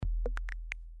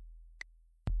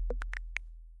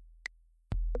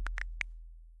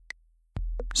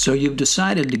So you've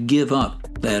decided to give up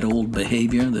that old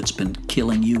behavior that's been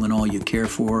killing you and all you care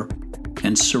for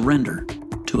and surrender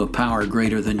to a power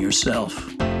greater than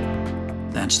yourself.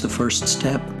 That's the first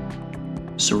step.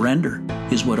 Surrender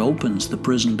is what opens the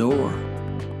prison door.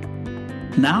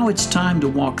 Now it's time to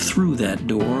walk through that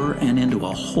door and into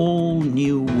a whole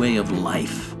new way of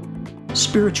life.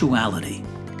 Spirituality,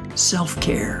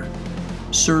 self-care,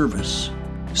 service,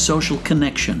 social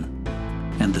connection,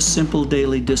 and the simple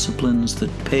daily disciplines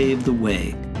that pave the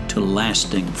way to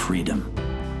lasting freedom.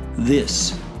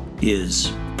 This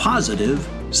is Positive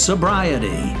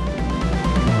Sobriety.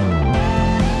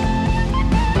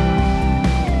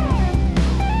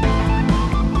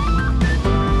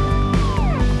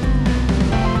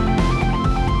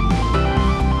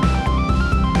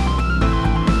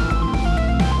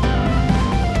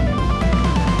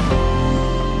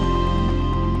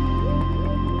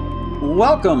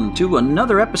 Welcome to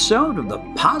another episode of the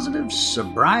Positive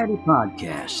Sobriety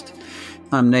Podcast.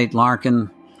 I'm Nate Larkin,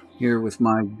 here with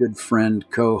my good friend,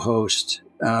 co-host,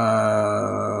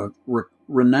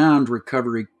 renowned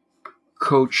recovery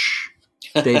coach,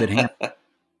 David Hampton.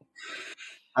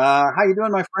 How you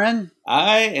doing, my friend?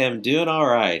 I am doing all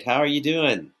right. How are you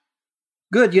doing?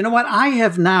 Good. You know what? I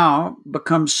have now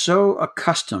become so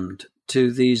accustomed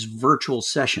to these virtual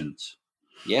sessions.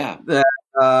 Yeah. That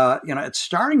it's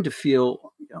starting to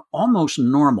feel almost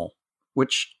normal,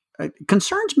 which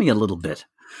concerns me a little bit.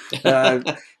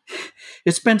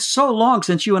 It's been so long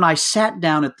since you and I sat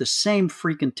down at the same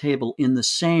freaking table in the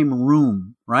same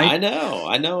room, right? I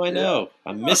know.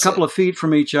 I miss a couple of feet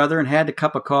from each other and had a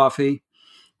cup of coffee.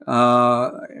 I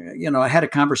had a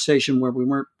conversation where we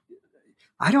weren't.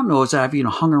 I don't know as I've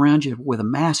hung around you with a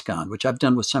mask on, which I've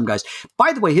done with some guys.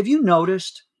 By the way, have you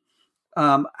noticed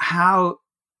how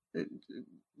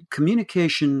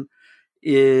communication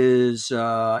is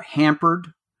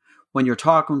hampered when you're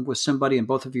talking with somebody and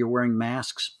both of you are wearing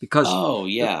masks? Because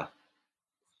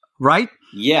right?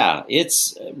 Yeah,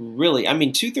 it's really.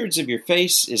 2/3 of your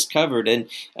face is covered, and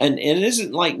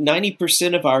isn't like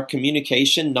 90% of our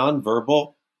communication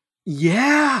nonverbal?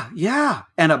 Yeah,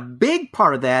 and a big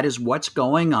part of that is what's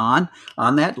going on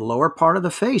that lower part of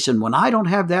the face, and when I don't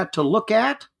have that to look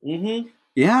at. Mm-hmm.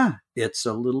 Yeah, it's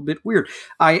a little bit weird.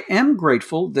 I am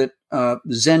grateful that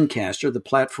Zencastr, the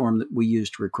platform that we use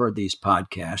to record these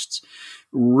podcasts,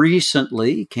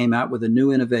 recently came out with a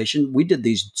new innovation. We did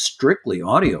these strictly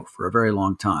audio for a very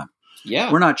long time.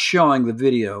 Yeah. We're not showing the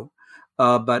video,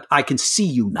 but I can see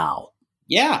you now.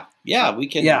 Yeah, we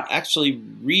can actually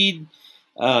read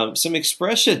some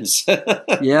expressions.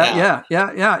 Yeah.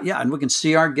 And we can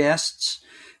see our guests.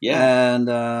 Yeah. And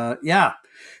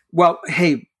well,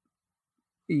 hey,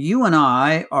 you and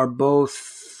I are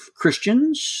both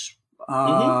Christians.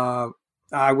 I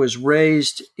was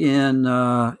raised in,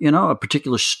 a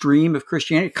particular stream of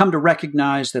Christianity. Come to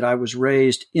recognize that I was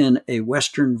raised in a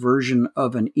Western version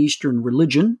of an Eastern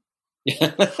religion.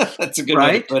 That's a good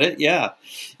way to put it. Yeah.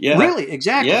 Really,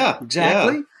 exactly. Yeah.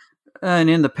 Exactly. Yeah. And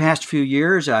in the past few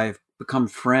years, I've become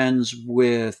friends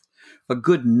with a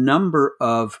good number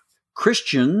of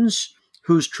Christians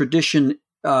whose tradition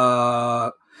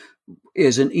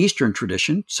is an Eastern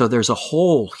tradition. So there's a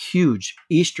whole huge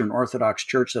Eastern Orthodox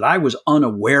church that I was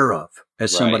unaware of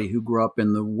as somebody who grew up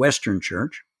in the Western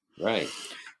church. Right.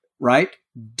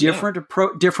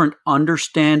 Different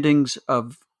understandings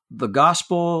of the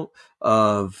gospel,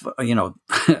 of,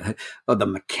 of the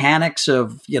mechanics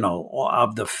of,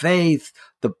 of the faith,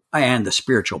 and the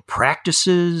spiritual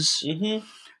practices. Mm-hmm.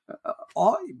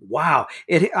 Wow.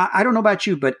 I don't know about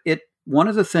you, but one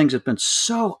of the things that's been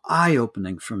so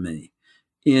eye-opening for me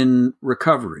in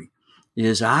recovery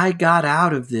is I got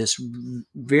out of this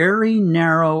very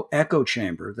narrow echo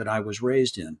chamber that I was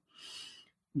raised in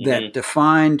that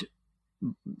defined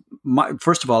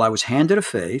first of all, I was handed a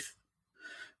faith,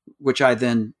 which I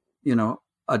then,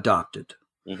 adopted,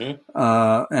 and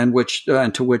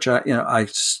to which I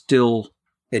still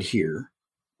adhere.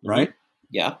 Right.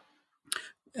 Yeah.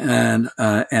 And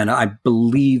I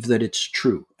believe that it's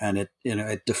true, and it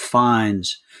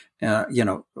defines,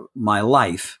 my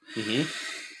life. Mm-hmm.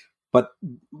 But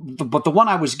the one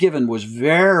I was given was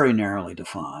very narrowly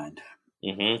defined,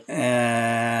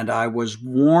 and I was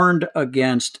warned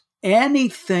against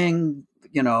anything,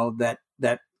 that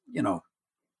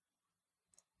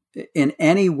in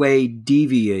any way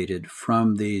deviated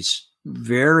from these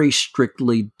very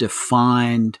strictly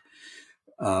defined,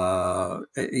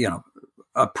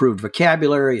 approved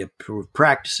vocabulary, approved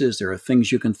practices. There are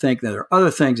things you can think. There are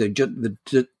other things that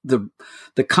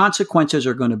the consequences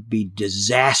are going to be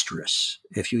disastrous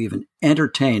if you even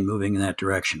entertain moving in that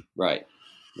direction. Right.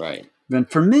 And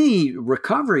for me,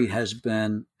 recovery has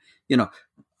been,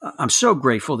 I'm so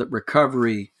grateful that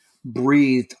recovery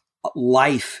breathed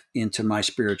life into my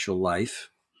spiritual life.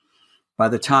 By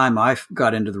the time I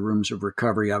got into the rooms of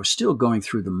recovery, I was still going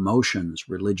through the motions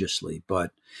religiously,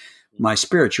 but my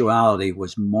spirituality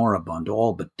was moribund,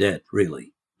 all but dead,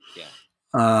 really.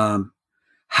 Yeah.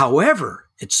 However,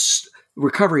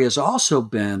 recovery has also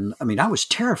been, I was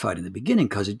terrified in the beginning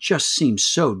because it just seemed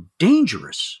so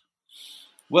dangerous.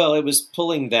 Well, it was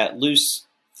pulling that loose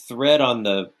thread on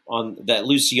that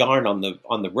loose yarn on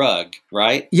the rug,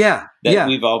 right? Yeah. That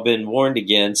we've all been warned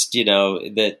against,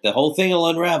 that the whole thing will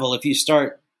unravel if you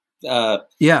start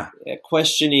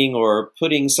questioning or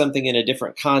putting something in a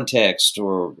different context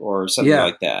or something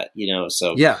like that,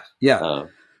 so yeah.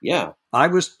 I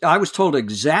was told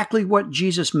exactly what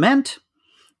Jesus meant,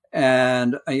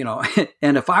 and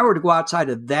and if I were to go outside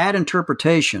of that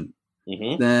interpretation,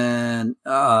 then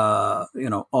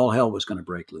all hell was going to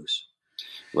break loose.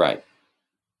 Right.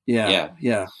 Yeah.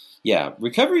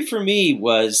 Recovery for me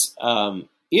was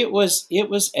it was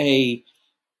a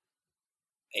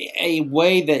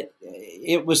way that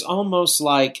it was almost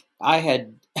like I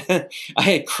had I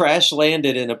had crash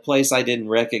landed in a place I didn't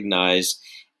recognize,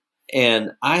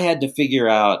 and I had to figure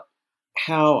out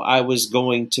how I was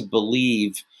going to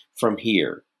believe from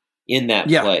here in that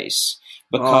place.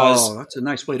 Because that's a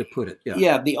nice way to put it.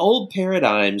 Yeah, the old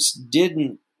paradigms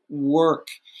didn't work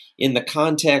in the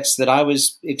context that I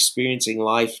was experiencing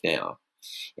life now.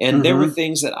 And there were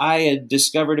things that I had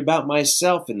discovered about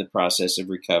myself in the process of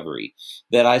recovery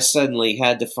that I suddenly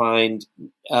had to find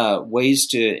ways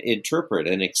to interpret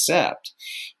and accept.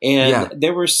 And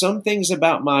there were some things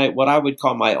about what I would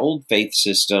call my old faith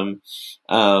system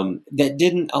that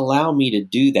didn't allow me to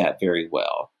do that very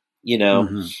well,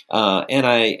 and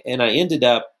I ended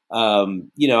up,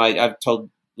 I've told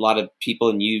a lot of people,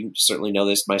 and you certainly know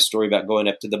this, my story about going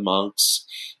up to the monks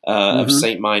of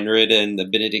St. Meinrad and the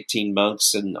Benedictine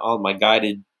monks and all my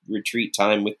guided retreat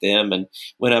time with them, and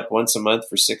went up once a month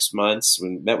for 6 months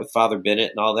and met with Father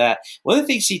Bennett and all that. One of the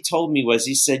things he told me was,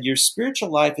 he said, your spiritual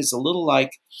life is a little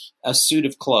like a suit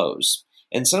of clothes.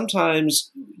 And sometimes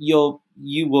you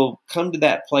will come to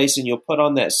that place and you'll put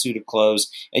on that suit of clothes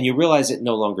and you realize it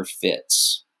no longer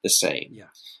fits the same. Yeah.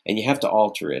 And you have to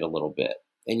alter it a little bit.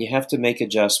 And you have to make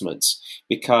adjustments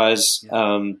because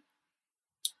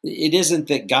it isn't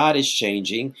that God is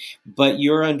changing, but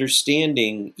your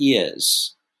understanding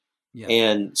is. Yeah.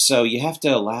 And so you have to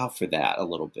allow for that a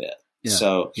little bit.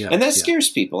 Yeah. And that scares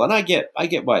people. And I get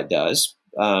why it does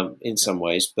in some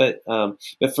ways. But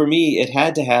for me, it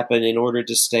had to happen in order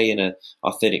to stay in an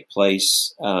authentic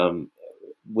place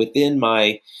within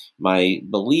my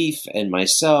belief and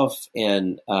myself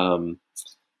and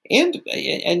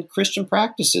Christian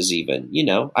practices even.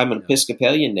 I'm an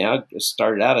Episcopalian now,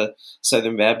 started out a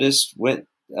Southern Baptist, went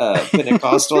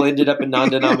Pentecostal, ended up in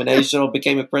non-denominational,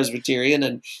 became a Presbyterian,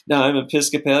 and now I'm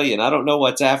Episcopalian. I don't know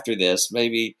what's after this.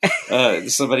 Maybe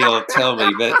somebody will tell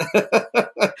me. But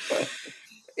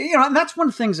and that's one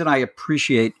of the things that I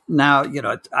appreciate now.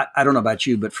 I don't know about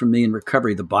you, but for me in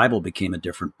recovery, the Bible became a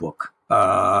different book.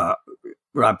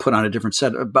 Where I put on a different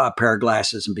set of pair of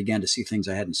glasses and began to see things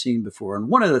I hadn't seen before. And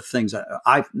one of the things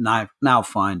I now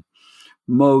find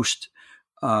most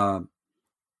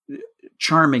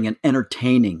charming and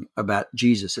entertaining about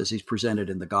Jesus as he's presented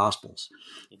in the Gospels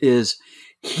is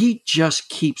he just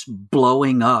keeps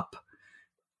blowing up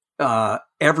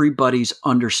everybody's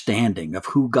understanding of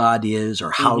who God is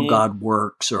or how God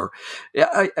works. Or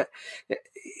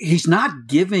he's not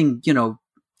giving,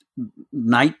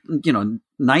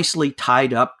 nicely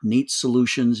tied up, neat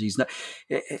solutions. He's not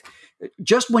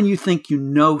just when you think you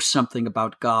know something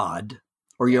about God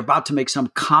or you're about to make some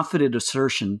confident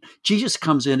assertion, Jesus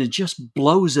comes in and just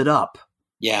blows it up.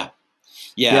 Yeah.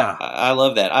 I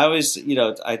love that. I always,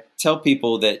 I tell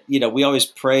people that, we always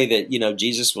pray that,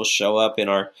 Jesus will show up in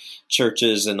our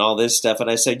churches and all this stuff.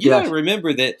 And I said, you got to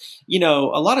remember that,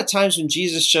 a lot of times when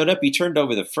Jesus showed up, he turned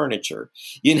over the furniture,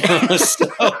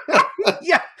 so.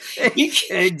 Yeah,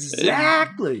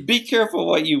 exactly. Be careful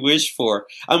what you wish for.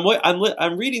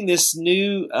 I'm reading this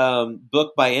new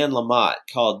book by Anne Lamott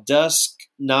called Dusk,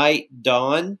 Night,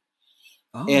 Dawn.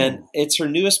 Oh. And it's her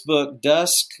newest book,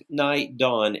 Dusk, Night,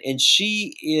 Dawn. And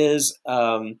she is,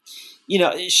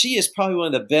 she is probably one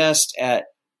of the best at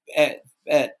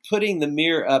putting the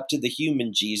mirror up to the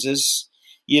human Jesus,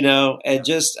 and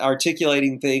just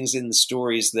articulating things in the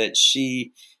stories that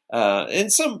she in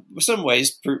some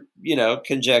ways,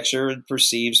 conjecture and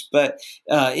perceives, but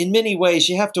in many ways,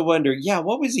 you have to wonder,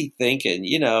 what was he thinking?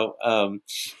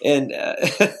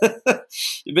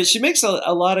 But she makes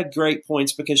a lot of great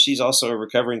points because she's also a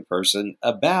recovering person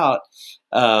about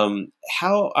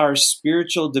how our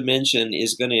spiritual dimension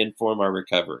is going to inform our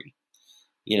recovery,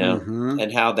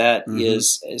 and how that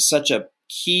is such a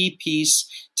key piece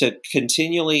to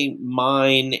continually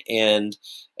mine and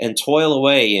toil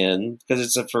away in, because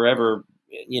it's a forever,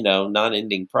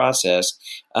 non-ending process.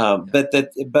 But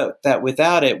that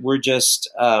without it, we're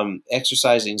just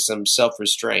exercising some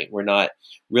self-restraint. We're not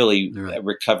really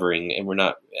recovering, and we're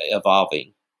not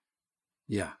evolving.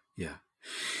 Yeah.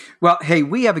 Well, hey,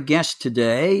 we have a guest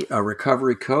today, a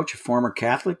recovery coach, a former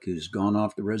Catholic who's gone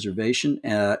off the reservation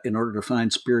in order to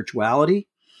find spirituality,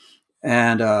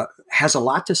 and has a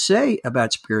lot to say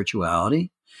about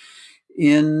spirituality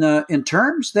in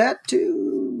terms that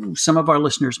to some of our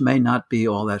listeners may not be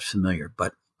all that familiar.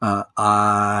 But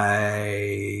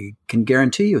I can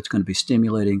guarantee you it's going to be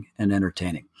stimulating and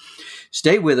entertaining.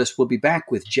 Stay with us. We'll be back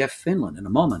with Jeff Finland in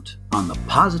a moment on the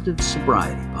Positive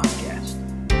Sobriety Podcast.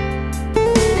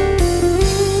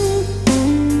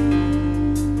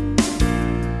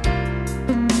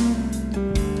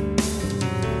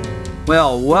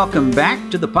 Well, welcome back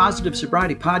to the Positive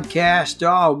Sobriety Podcast.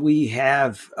 We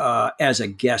have, as a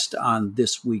guest on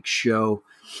this week's show,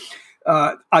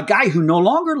 a guy who no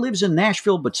longer lives in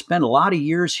Nashville, but spent a lot of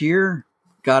years here,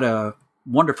 got a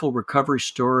wonderful recovery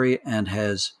story, and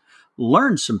has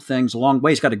learned some things along the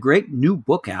way. He's got a great new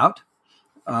book out.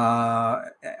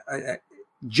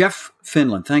 Jeff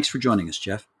Finland, thanks for joining us,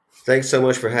 Jeff. Thanks so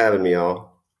much for having me,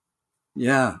 all.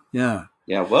 Yeah,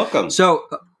 welcome. So,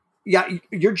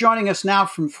 you're joining us now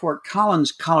from Fort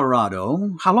Collins,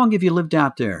 Colorado. How long have you lived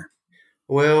out there?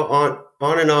 Well, on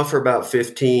and off for about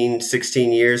 15,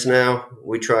 16 years now.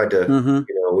 We tried to,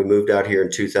 we moved out here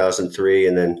in 2003,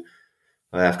 and then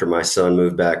after my son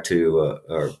moved back to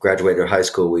or graduated high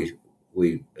school, we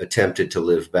attempted to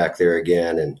live back there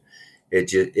again, and it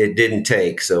didn't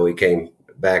take. So we came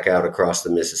back out across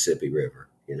the Mississippi River.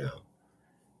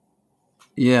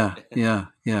 Yeah.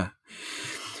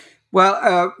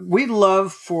 Well, we'd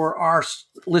love for our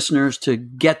listeners to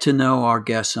get to know our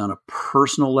guests on a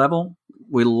personal level.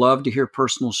 We love to hear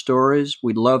personal stories.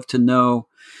 We'd love to know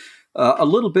a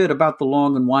little bit about the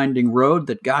long and winding road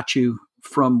that got you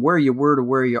from where you were to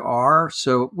where you are.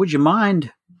 So would you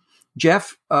mind,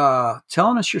 Jeff,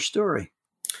 telling us your story?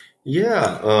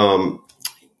 Yeah.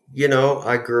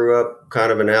 I grew up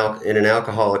kind of in an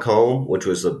alcoholic home, which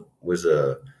is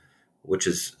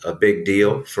a big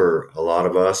deal for a lot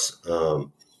of us.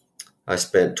 I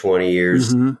spent 20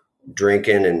 years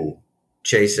drinking and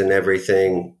chasing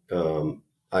everything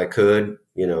I could,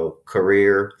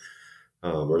 career,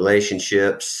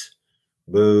 relationships,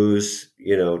 booze,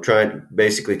 trying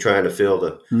to fill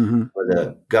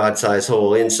the God-sized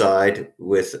hole inside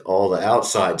with all the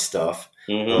outside stuff.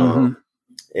 I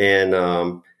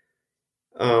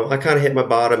kind of hit my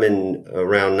bottom in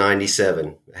around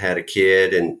 97. I had a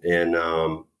kid, and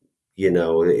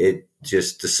it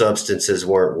just, the substances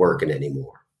weren't working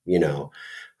anymore.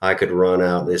 I could run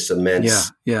out this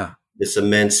immense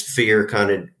fear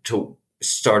kind of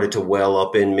started to well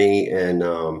up in me, and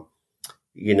the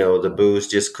booze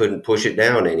just couldn't push it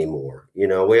down anymore.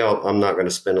 I'm not going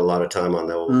to spend a lot of time on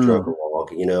the old drug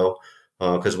log,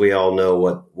 because we all know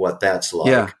what that's like.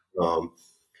 Yeah.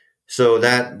 So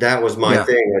that was my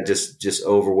thing. I just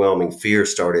overwhelming fear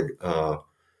started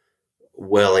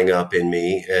welling up in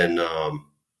me, and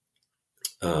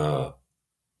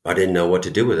I didn't know what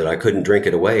to do with it. I couldn't drink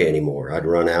it away anymore. I'd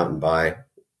run out and buy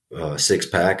a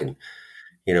 6-pack and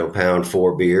pound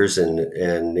 4 beers, and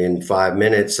in 5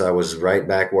 minutes I was right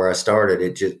back where I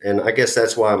started. And I guess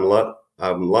that's why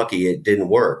I'm lucky it didn't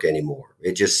work anymore.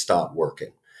 It just stopped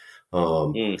working.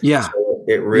 So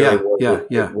it really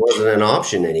it wasn't an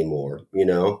option anymore,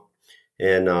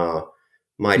 and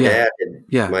my dad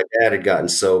had gotten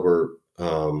sober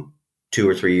 2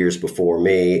 or 3 years before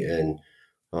me, and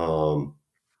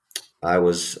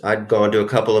I'd gone to a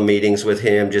couple of meetings with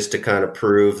him just to kind of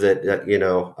prove that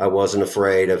I wasn't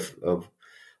afraid of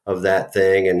that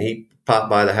thing. And he popped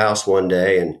by the house one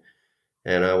day,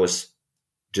 and I was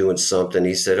doing something.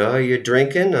 He said, "Oh, you're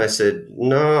drinking?" I said,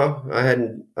 "No, I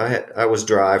hadn't. I was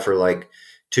dry for like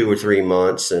 2 or 3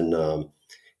 months." And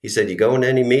he said, "You going to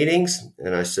any meetings?"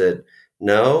 And I said,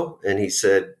 "No." And he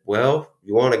said, "Well,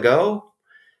 you want to go?"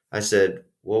 I said,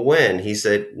 "Well, when?" He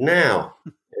said, "Now."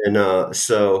 And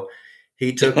so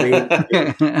he took me.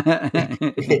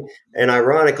 And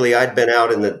ironically, I'd been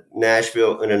out in a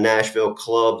Nashville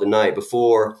club the night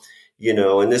before,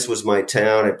 and this was my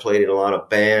town. I played in a lot of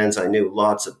bands. I knew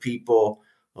lots of people.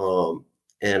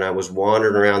 And I was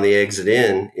wandering around the exit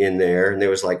in there, and there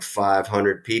was like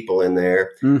 500 people in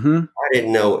there. Mm-hmm. I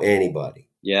didn't know anybody.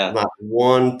 Yeah. Not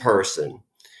one person.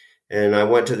 And I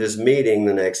went to this meeting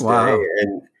the next day,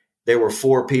 and there were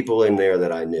 4 people in there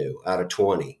that I knew out of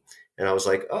 20. And I was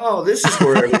like, oh, this is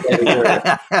where everybody went.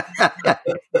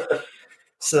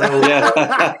 So,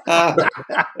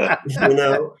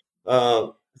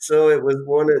 so it was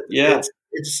one of,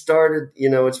 it started,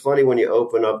 it's funny when you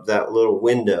open up that little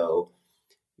window,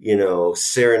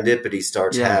 serendipity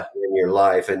starts happening in your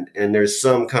life, and there's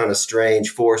some kind of strange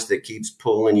force that keeps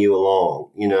pulling you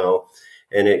along,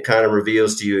 and it kind of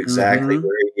reveals to you exactly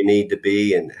where you need to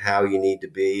be and how you need to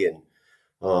be.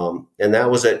 And that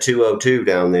was at 202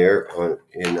 down there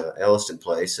in Elliston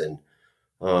Place. And,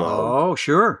 oh,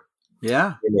 sure.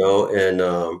 Yeah.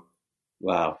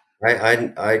 Wow.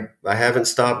 I haven't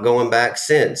stopped going back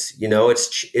since.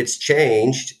 It's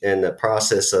changed, and the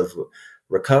process of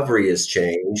recovery has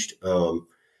changed.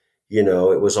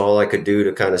 It was all I could do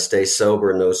to kind of stay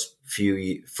sober in those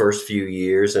first few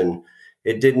years, and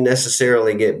it didn't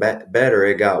necessarily get better.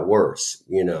 It got worse.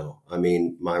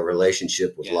 My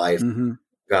relationship with life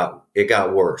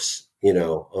got worse.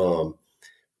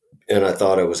 And I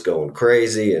thought I was going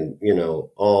crazy, and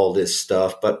all this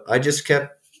stuff, but I just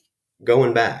kept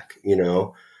going back.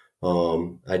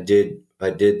 I did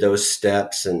those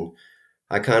steps, and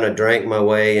I kind of drank my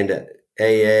way into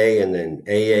AA, and then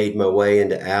AA'd my way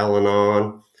into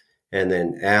Al-Anon, and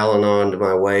then Al-Anon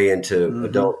my way into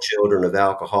adult children of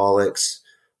alcoholics.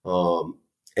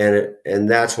 And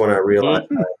that's when I realized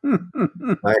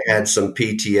I had some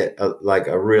like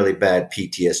a really bad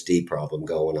PTSD problem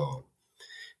going on.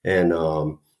 And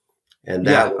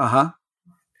that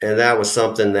was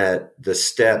something that the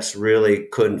steps really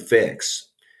couldn't fix,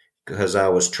 because I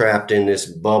was trapped in this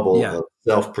bubble of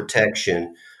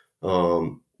self-protection,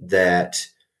 that,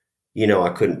 I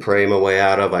couldn't pray my way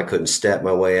out of, I couldn't step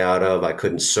my way out of, I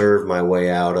couldn't serve my way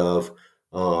out of.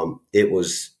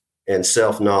 And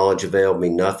self-knowledge availed me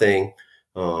nothing.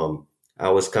 I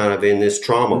was kind of in this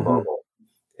trauma bubble,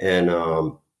 and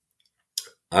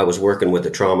I was working with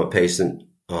a trauma patient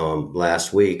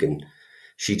last week, and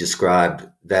she described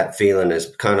that feeling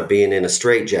as kind of being in a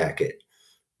straitjacket,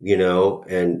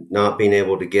 and not being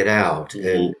able to get out,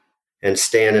 and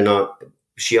standing on.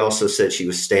 She also said she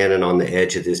was standing on the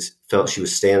edge of this. Felt she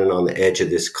was standing on the edge of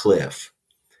this cliff,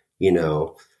 and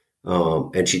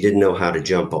she didn't know how to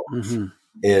jump off.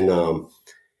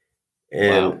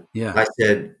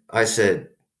 I said,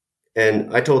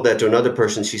 and I told that to another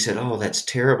person. She said, "Oh, that's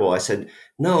terrible." I said,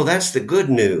 "No, that's the good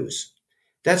news.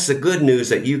 That's the good news,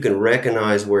 that you can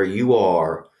recognize where you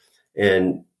are.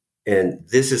 And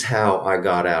this is how I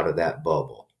got out of that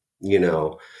bubble,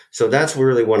 So that's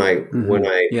really when I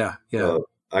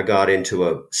got into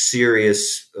a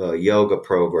serious yoga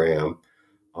program,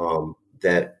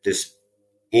 that this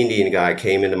Indian guy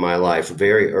came into my life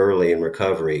very early in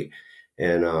recovery.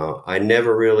 And I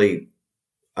never really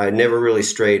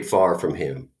strayed far from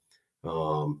him.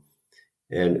 And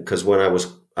because when I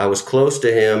was close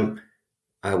to him,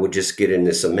 I would just get in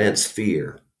this immense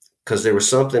fear, because there was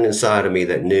something inside of me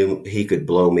that knew he could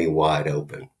blow me wide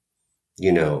open,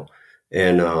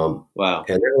 and wow.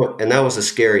 And that was a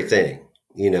scary thing,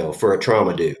 for a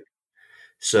trauma dude.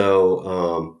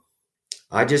 So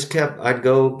I'd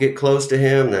go get close to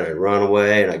him, and then I'd run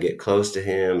away, and I'd get close to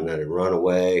him, and then I'd run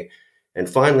away. And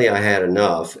finally I had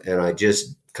enough, and I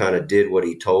just kind of did what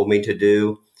he told me to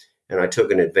do. And I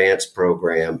took an advanced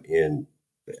program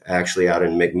actually out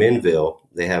in McMinnville.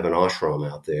 They have an ashram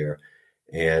out there,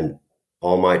 and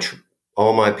all my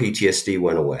PTSD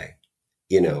went away.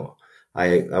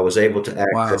 I was able to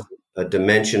access a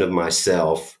dimension of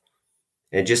myself,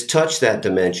 and just touch that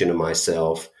dimension of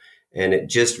myself, and it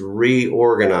just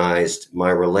reorganized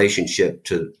my relationship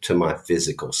to my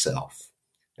physical self.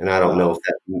 And I don't know if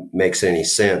that makes any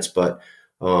sense, but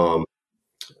our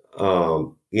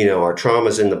trauma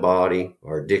is in the body,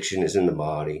 our addiction is in the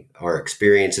body, our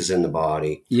experience is in the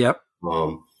body. Yep.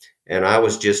 And I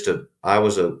was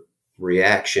a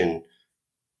reaction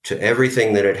to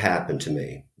everything that had happened to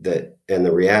me, and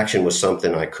the reaction was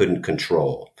something I couldn't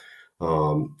control.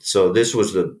 So this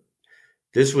was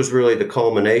really the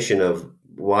culmination of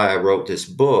why I wrote this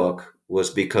book,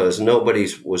 was because nobody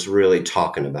was really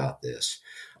talking about this.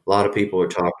 A lot of people are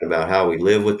talking about how we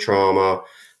live with trauma,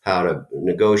 how to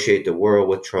negotiate the world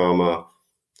with trauma.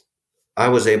 I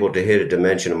was able to hit a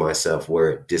dimension of myself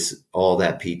where all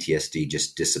that PTSD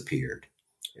just disappeared.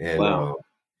 And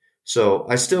so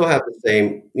I still have the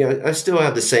same, I still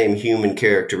have the same human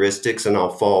characteristics, and I'll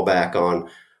fall back on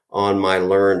on my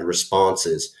learned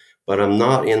responses, but I'm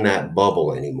not in that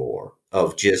bubble anymore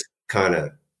of just kind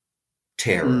of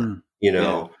terror, you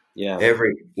know. Yeah.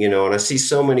 And I see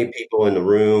so many people in the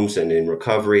rooms and in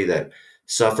recovery that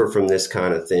suffer from this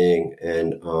kind of thing.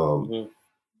 And,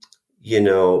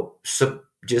 so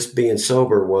just being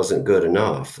sober wasn't good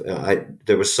enough.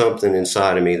 There was something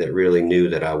inside of me that really knew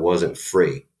that I wasn't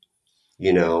free,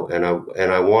 and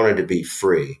I wanted to be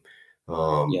free.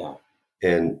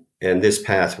 And this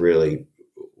path really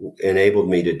enabled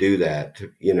me to do that,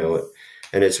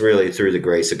 and it's really through the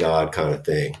grace of God kind of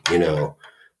thing,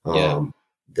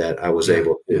 that I was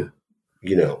able to,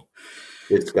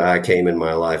 this guy came in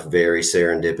my life very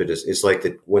serendipitous. It's like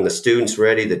when the student's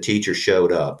ready, the teacher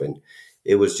showed up, and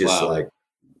it was just like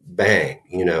bang,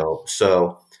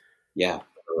 so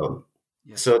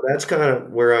so that's kind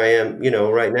of where I am,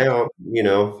 right now,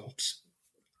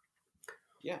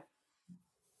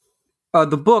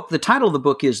 The title of the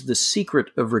book is The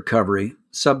Secret of Recovery,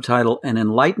 subtitle, An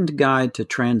Enlightened Guide to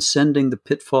Transcending the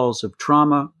Pitfalls of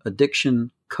Trauma,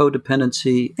 Addiction,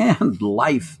 Codependency, and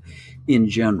Life in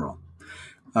General.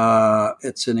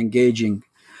 It's an engaging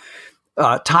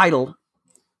title,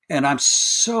 and I'm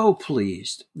so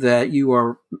pleased that you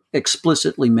are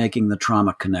explicitly making the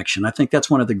trauma connection. I think that's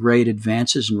one of the great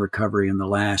advances in recovery in the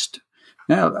last,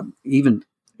 even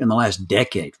in the last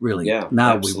decade, really. Yeah,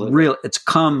 now absolutely. it's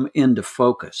come into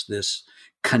focus, this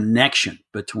connection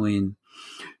between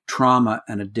trauma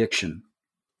and addiction.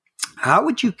 How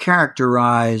would you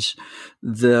characterize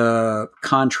the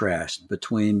contrast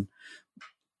between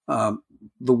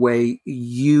the way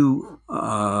you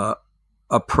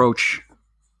approach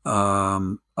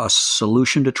a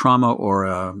solution to trauma, or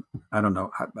I don't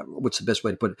know, what's the best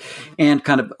way to put it, and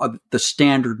kind of the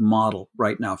standard model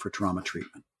right now for trauma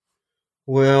treatment?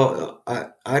 Well,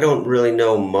 I don't really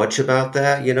know much about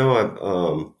that.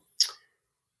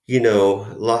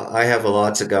 I have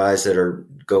lots of guys that are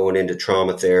going into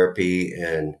trauma therapy,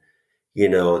 and,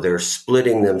 they're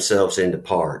splitting themselves into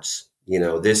parts.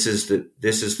 This is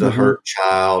the hurt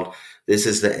child. This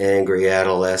is the angry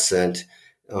adolescent.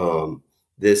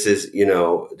 This is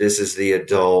the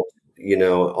adult,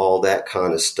 all that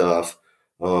kind of stuff.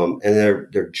 And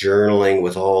they're journaling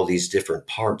with all these different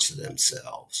parts of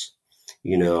themselves,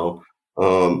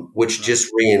 which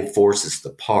just reinforces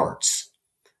the parts.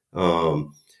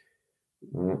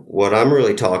 What I'm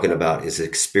really talking about is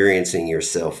experiencing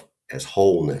yourself as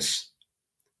wholeness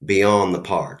beyond the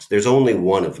parts. There's only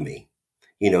one of me.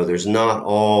 There's not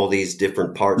all these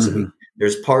different parts of me.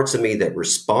 There's parts of me that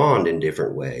respond in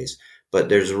different ways, but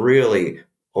there's really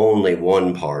only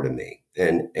one part of me.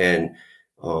 And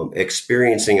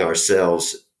experiencing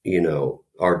ourselves,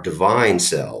 our divine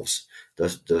selves,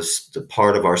 the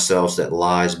part of ourselves that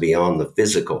lies beyond the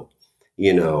physical,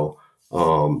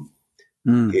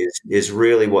 is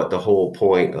really what the whole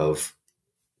point of,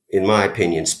 in my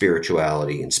opinion,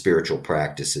 spirituality and spiritual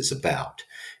practice is about.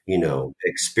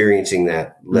 Experiencing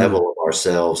that level of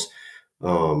ourselves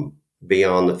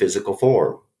beyond the physical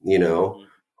form.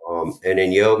 And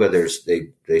in yoga,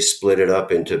 they split it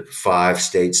up into 5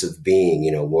 states of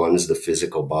being. One's the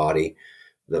physical body,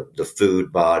 the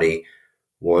food body,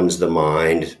 one's the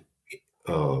mind,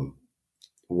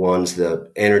 one's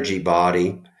the energy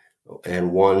body,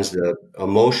 and one's the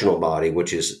emotional body,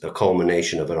 which is a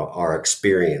culmination of our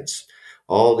experience.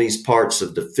 All these parts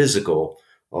of the physical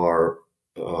are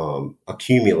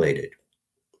accumulated.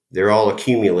 They're all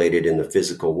accumulated in the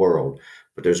physical world,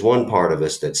 but there's one part of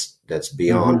us that's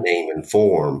beyond name and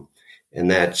form, and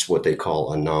that's what they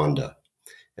call Ananda.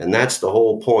 And that's the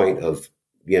whole point of,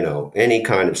 any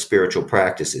kind of spiritual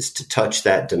practice, is to touch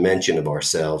that dimension of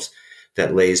ourselves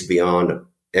that lays beyond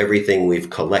everything we've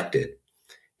collected,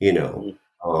 And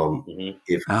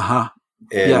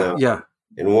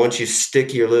once you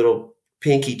stick your little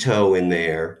pinky toe in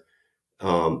there,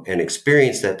 and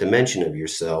experience that dimension of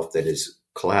yourself that is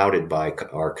clouded by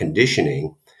our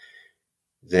conditioning,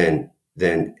 then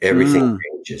everything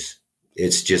changes.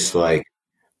 It's just like,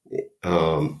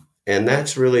 and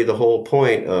that's really the whole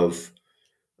point of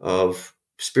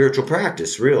spiritual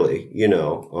practice, really,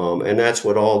 and that's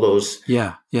what all those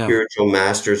spiritual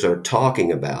masters are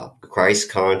talking about: Christ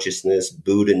consciousness,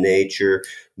 Buddha nature,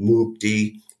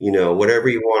 mukti, whatever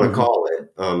you want to call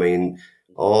it. I mean,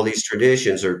 all these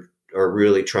traditions are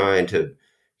really trying to,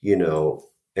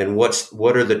 and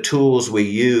what are the tools we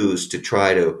use to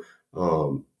try to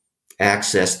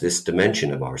access this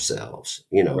dimension of ourselves?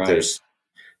 Right.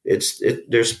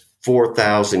 There's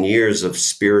 4,000 years of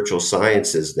spiritual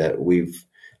sciences that we've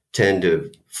tend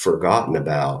to forgotten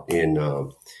about in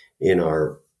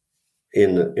our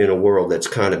in a world that's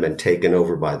kind of been taken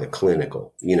over by the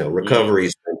clinical.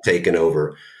 Recovery's been taken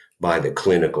over by the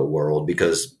clinical world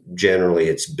because generally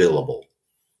it's billable,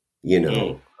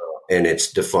 and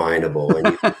it's definable,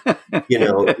 and you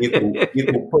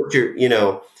can put your,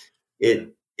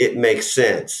 it makes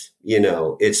sense,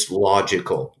 it's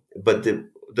logical, but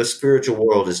the spiritual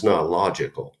world is not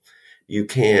logical. You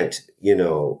can't,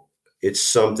 it's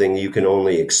something you can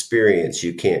only experience.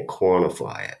 You can't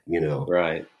quantify it,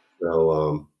 Right.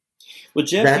 So, well,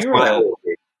 Jeff, you're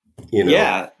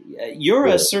Yeah.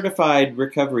 a certified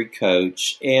recovery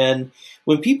coach, and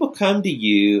when people come to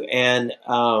you, and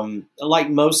like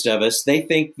most of us, they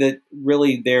think that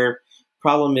really their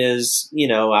problem is,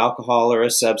 alcohol or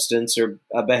a substance or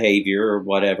a behavior or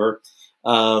whatever.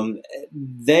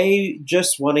 They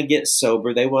just want to get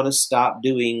sober. They want to stop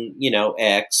doing,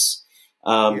 X.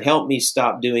 Help me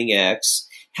stop doing X.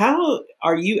 How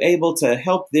are you able to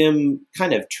help them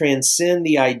kind of transcend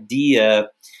the idea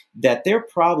that their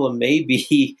problem may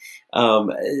be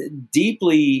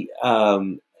deeply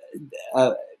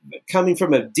coming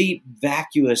from a deep,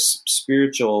 vacuous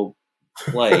spiritual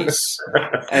place?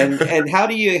 and how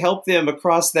do you help them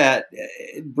across that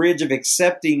bridge of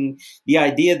accepting the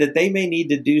idea that they may need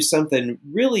to do something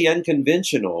really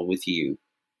unconventional with you?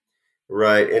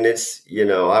 Right. And it's,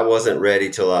 I wasn't ready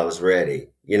till I was ready,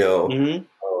 Mm-hmm.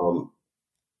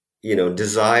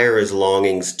 Desire is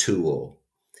longing's tool,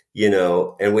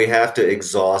 and we have to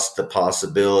exhaust the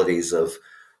possibilities of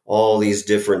all these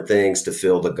different things to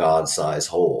fill the God-sized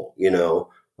hole,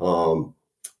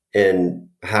 and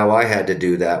how I had to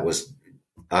do that was,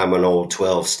 I'm an old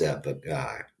 12-step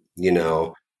guy,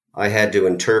 I had to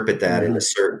interpret that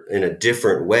in a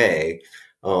different way.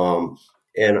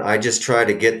 And I just try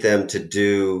to get them to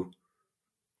do,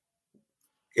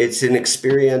 it's an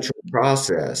experiential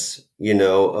process,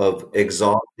 of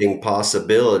exhausting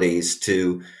possibilities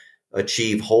to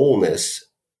achieve wholeness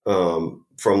from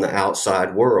the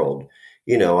outside world.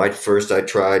 I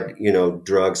tried,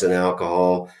 drugs and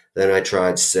alcohol. Then I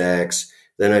tried sex.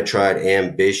 Then I tried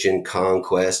ambition,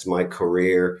 conquest, my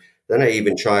career. Then I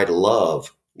even tried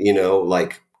love,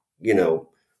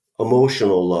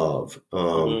 emotional love,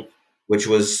 which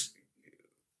was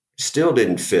still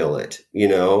didn't feel it,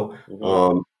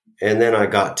 and then I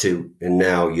got to, and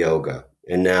now yoga,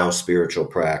 and now spiritual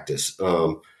practice.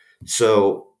 And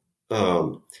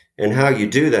how you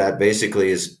do that basically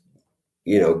is,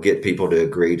 get people to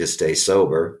agree to stay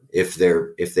sober if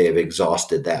they have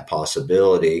exhausted that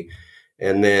possibility,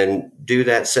 and then do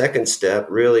that second step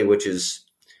really, which is,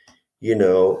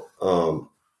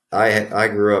 I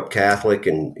grew up Catholic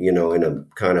and, in a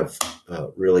kind of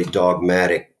really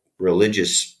dogmatic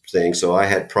religious thing. So I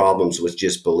had problems with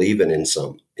just believing in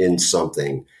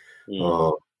something.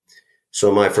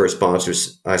 So my first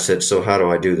sponsors, I said, so how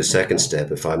do I do the second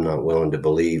step if I'm not willing to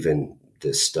believe in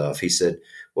this stuff? He said,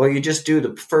 well, you just do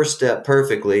the first step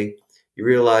perfectly. You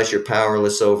realize you're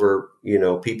powerless over,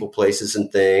 people, places,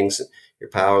 and things. You're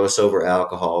powerless over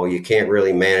alcohol. You can't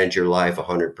really manage your life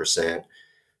 100%.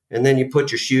 And then you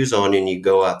put your shoes on and you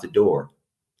go out the door.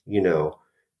 You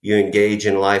engage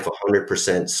in life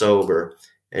 100% sober.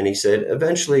 And he said,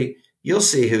 eventually you'll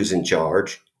see who's in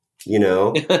charge,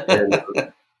 and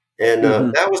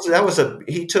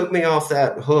he took me off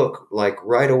that hook, like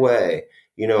right away.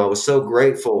 I was so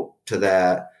grateful to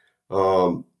that,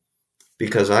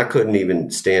 because I couldn't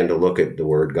even stand to look at the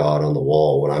word God on the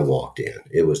wall when I walked in.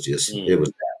 It was just, it was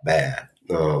that bad.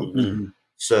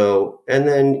 So, and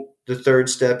then the third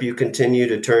step, you continue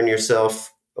to turn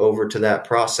yourself over to that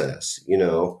process,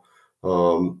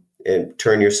 and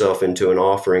turn yourself into an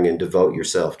offering and devote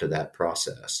yourself to that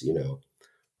process,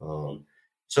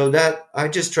 so that I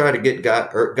just try to get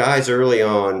guys early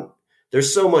on.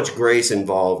 There's so much grace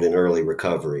involved in early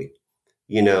recovery.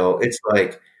 It's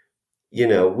like,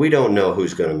 we don't know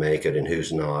who's going to make it and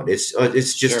who's not. It's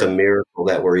just a miracle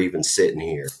that we're even sitting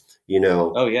here,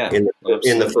 Oh yeah. in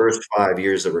the first 5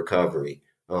 years of recovery.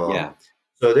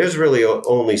 So there's really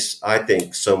only, I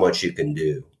think, so much you can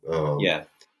do.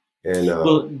 And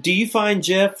well, do you find,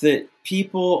 Jeff, that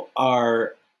people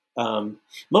are,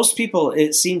 most people,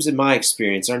 it seems in my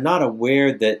experience, are not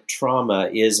aware that trauma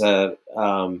is a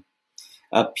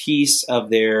piece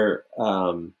of their,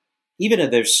 even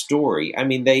of their story. I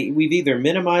mean, we've either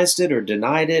minimized it or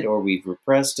denied it, or we've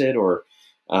repressed it, or,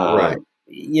 right.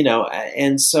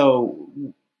 And so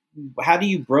how do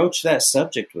you broach that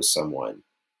subject with someone?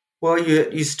 Well,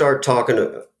 you start talking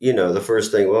to, the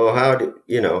first thing, well,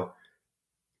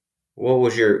 what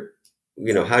was your,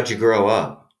 how'd you grow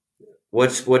up?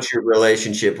 What's your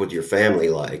relationship with your family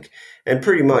like? And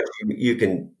pretty much you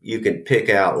can pick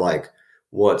out like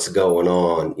what's going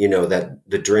on, that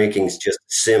the drinking's just a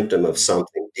symptom of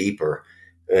something deeper.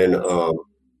 And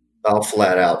I'll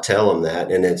flat out tell them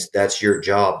that. And that's your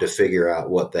job to figure out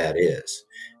what that is.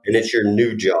 And it's your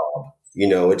new job.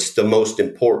 It's the most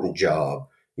important job.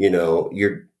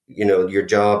 Your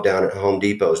job down at Home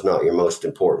Depot is not your most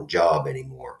important job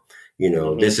anymore.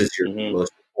 This is your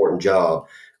most important job,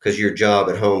 because your job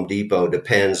at Home Depot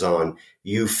depends on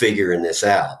you figuring this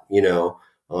out,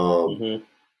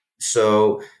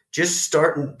 So just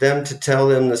starting them to tell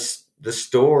them the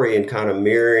story and kind of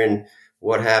mirroring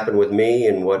what happened with me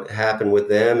and what happened with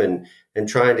them, and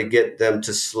trying to get them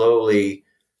to slowly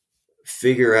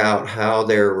figure out how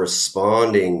they're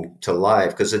responding to life.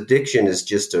 Because addiction is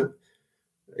just a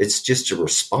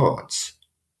response,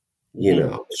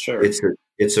 Sure.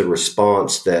 It's a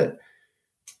response that,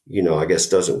 I guess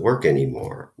doesn't work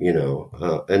anymore,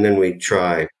 and then we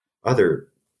try other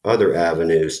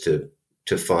avenues to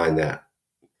find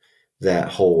that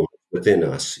hole within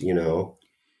us,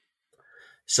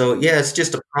 So yeah, it's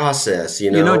just a process,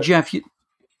 Jeff,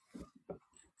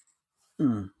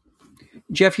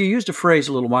 Jeff, you used a phrase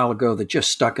a little while ago that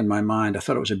just stuck in my mind. I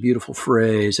thought it was a beautiful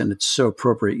phrase, and it's so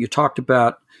appropriate. You talked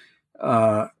about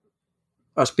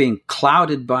us being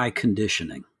clouded by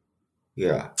conditioning.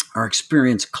 Yeah. Our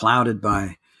experience clouded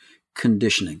by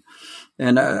conditioning.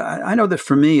 And I know that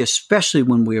for me, especially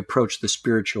when we approach the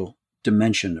spiritual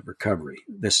dimension of recovery,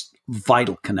 this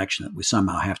vital connection that we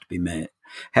somehow has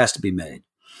to be made.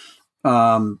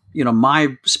 My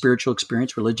spiritual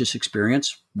experience, religious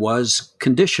experience, was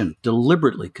conditioned,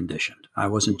 deliberately conditioned. I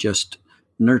wasn't just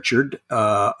nurtured.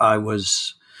 I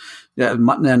was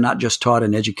not just taught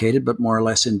and educated, but more or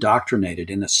less indoctrinated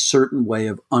in a certain way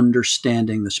of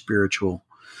understanding the spiritual,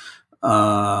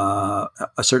 a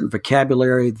certain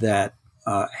vocabulary that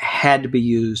had to be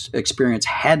used, experience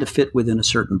had to fit within a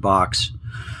certain box,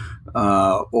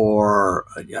 or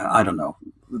I don't know,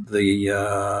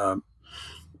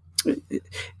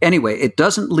 anyway, it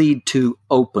doesn't lead to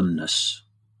openness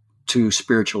to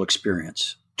spiritual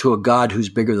experience, to a God who's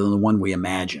bigger than the one we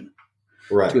imagine,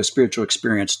 right, to a spiritual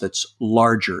experience that's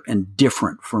larger and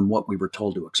different from what we were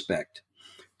told to expect.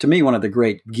 To me, one of the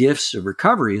great gifts of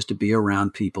recovery is to be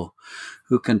around people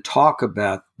who can talk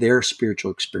about their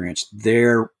spiritual experience,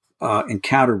 their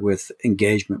encounter with,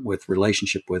 engagement with,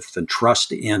 relationship with, and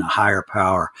trust in a higher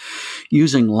power,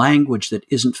 using language that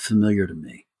isn't familiar to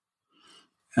me.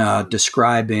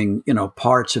 Describing,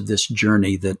 parts of this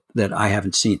journey that I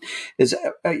haven't seen.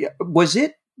 Was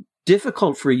it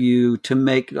difficult for you to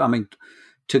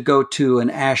go to an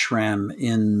ashram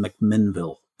in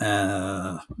McMinnville?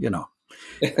 And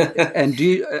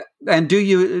do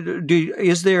you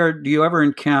ever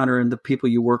encounter in the people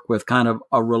you work with kind of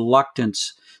a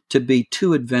reluctance to be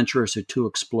too adventurous or too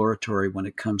exploratory when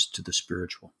it comes to the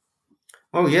spiritual?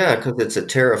 Oh yeah, because it's a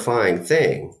terrifying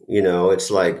thing.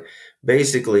 It's like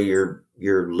basically you're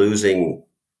losing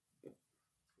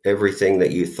everything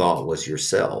that you thought was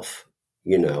yourself.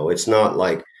 It's not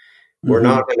like we're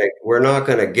not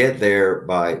gonna get there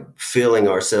by filling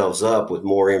ourselves up with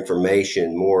more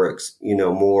information, more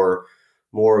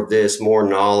of this, more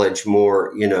knowledge,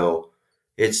 more.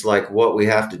 It's like what we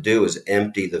have to do is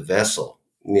empty the vessel,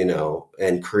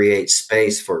 and create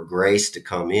space for grace to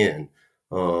come in.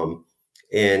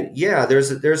 And yeah, there's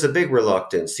a big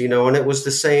reluctance, and it was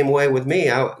the same way with me.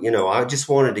 I just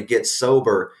wanted to get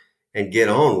sober and get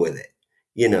on with it.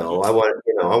 I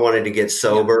wanted to get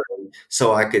sober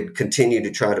so I could continue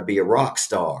to try to be a rock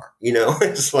star.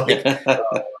 It's like,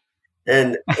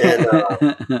 and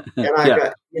I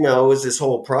got, it was this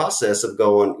whole process of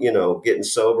going, getting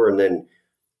sober and then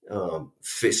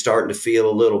starting to feel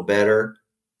a little better.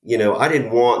 I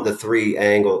didn't want the three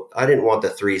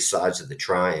sides of the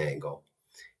triangle.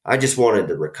 I just wanted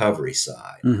the recovery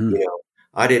side. Mm-hmm.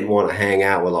 I didn't want to hang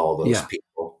out with all those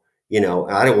people.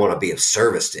 I didn't want to be of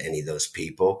service to any of those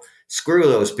people. Screw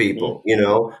those people,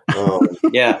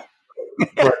 Yeah.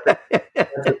 But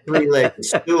that's a three-legged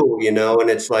stool,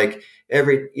 and it's like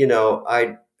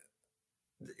the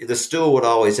stool would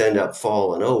always end up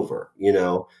falling over,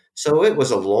 So it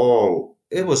was a long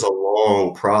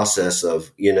process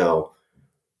of,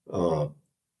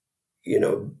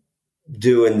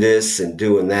 doing this and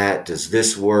doing that. Does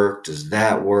this work? Does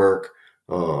that work?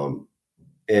 And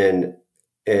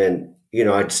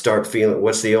I'd start feeling,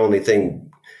 what's the only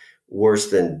thing worse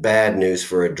than bad news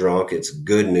for a drunk? It's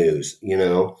good news,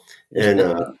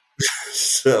 and,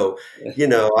 so, I'd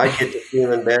get to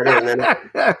feeling better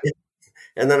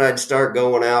and then I'd start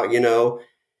going out,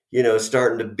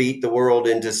 starting to beat the world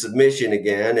into submission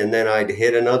again. And then I'd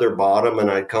hit another bottom and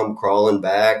I'd come crawling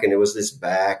back, and it was this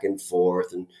back and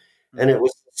forth. And it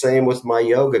was the same with my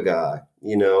yoga guy.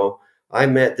 I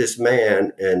met this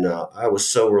man, and I was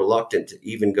so reluctant to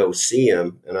even go see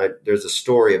him. And there's a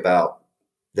story about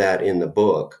that in the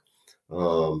book.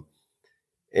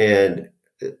 And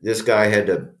this guy had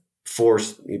to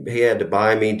he had to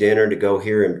buy me dinner to go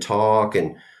hear him talk.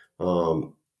 And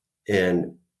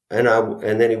then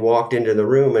he walked into the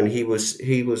room, and he was,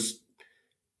 it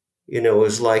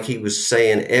was like he was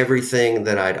saying everything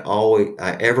that I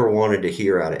ever wanted to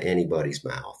hear out of anybody's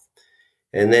mouth.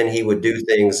 And then he would do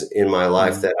things in my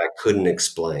life that I couldn't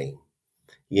explain.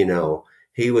 He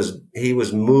was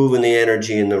moving the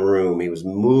energy in the room. He was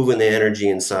moving the energy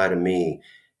inside of me.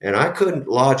 And I couldn't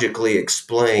logically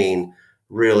explain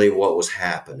really what was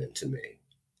happening to me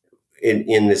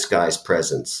in this guy's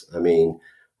presence. I mean,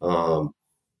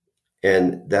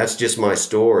 and that's just my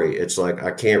story. It's like,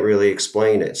 I can't really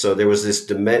explain it. So there was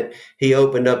this he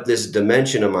opened up this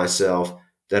dimension of myself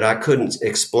that I couldn't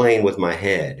explain with my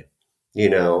head,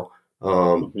 and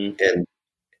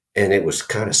it was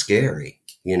kind of scary,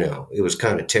 it was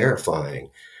kind of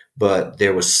terrifying, but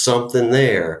there was something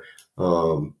there,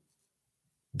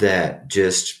 that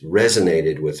just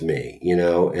resonated with me,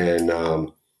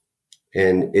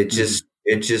 and it just,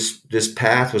 this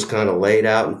path was kind of laid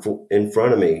out in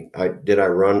front of me. Did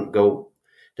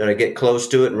I get close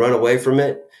to it and run away from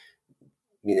it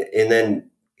and then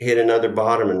hit another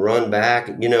bottom and run back?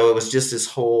 It was just this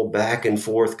whole back and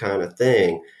forth kind of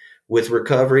thing with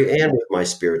recovery and with my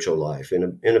spiritual life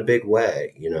in a big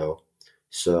way,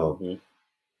 so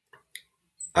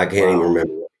I can't even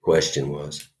remember what the question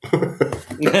was.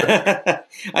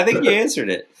 I think you answered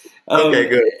it. Okay,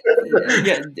 good.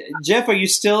 Yeah, Jeff, are you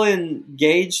still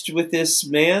engaged with this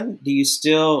man? Do you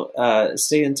still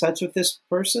stay in touch with this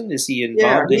person? Is he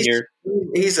involved in your?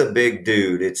 He's a big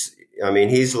dude.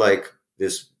 He's like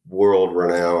this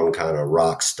world-renowned kind of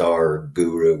rock star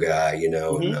guru guy, and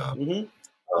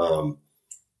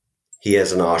he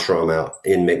has an ashram out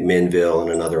in McMinnville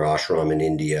and another ashram in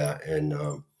India,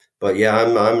 and but yeah,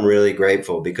 I'm really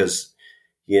grateful because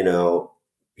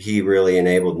he really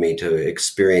enabled me to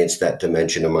experience that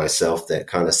dimension of myself that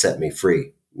kind of set me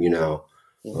free. I don't know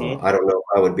if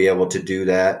I would be able to do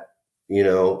that,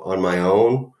 on my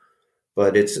own,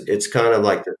 but it's kind of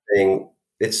like the thing.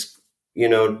 It's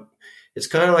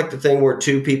kind of like the thing where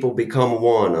two people become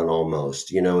one, and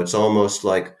almost, it's almost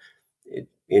like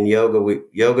in yoga,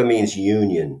 yoga means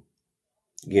union,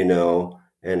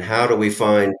 and how do we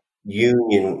find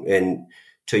union and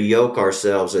to yoke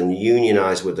ourselves and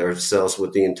unionize with ourselves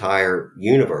with the entire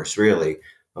universe, really,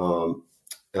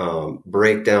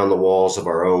 break down the walls of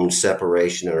our own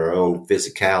separation and our own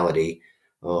physicality,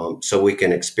 so we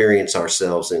can experience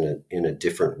ourselves in a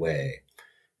different way,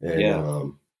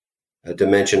 and a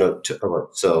dimension of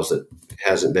ourselves that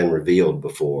hasn't been revealed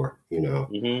before.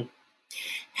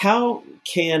 How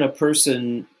can a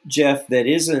person, Jeff, that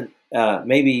isn't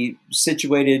maybe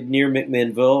situated near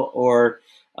McMinnville or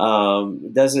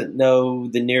doesn't know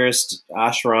the nearest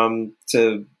ashram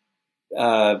to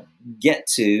get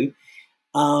to,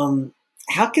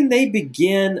 how can they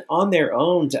begin on their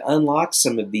own to unlock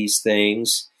some of these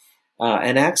things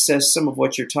and access some of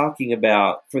what you're talking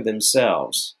about for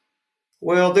themselves?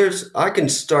 Well,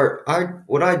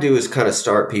 what I do is kind of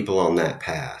start people on that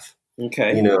path.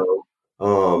 Okay.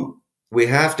 We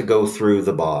have to go through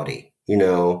the body,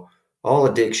 all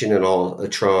addiction and all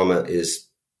trauma is,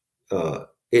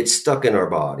 it's stuck in our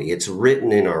body. It's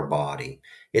written in our body.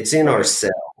 It's in our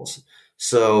cells.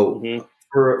 So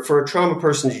for a trauma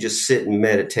person to just sit in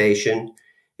meditation,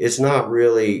 it's not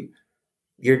really,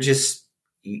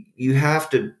 we have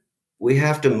to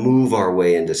move our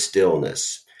way into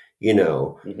stillness,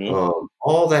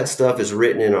 all that stuff is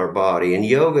written in our body, and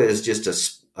yoga is just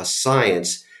a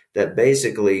science that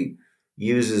basically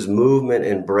uses movement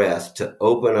and breath to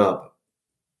open up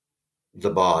the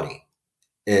body.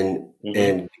 And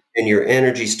your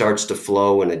energy starts to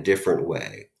flow in a different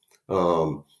way.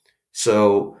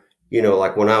 So,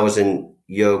 like when I was in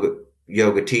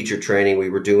yoga teacher training, we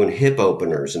were doing hip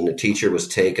openers, and the teacher was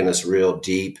taking us real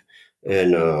deep.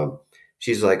 And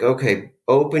she's like, okay,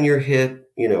 open your hip,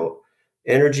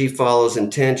 energy follows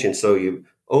intention. So you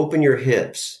open your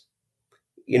hips,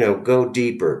 go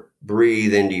deeper,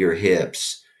 breathe into your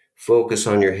hips, focus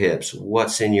on your hips.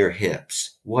 What's in your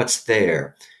hips? What's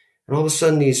there? And all of a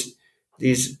sudden,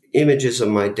 these images of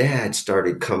my dad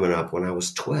started coming up when I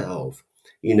was 12,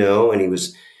 and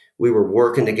we were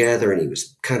working together, and he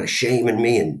was kind of shaming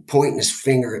me and pointing his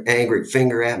angry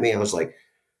finger at me. I was like,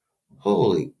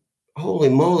 holy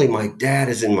moly, my dad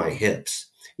is in my hips,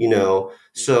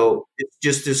 So it's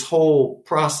just this whole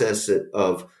process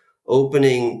of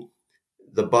opening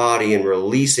the body and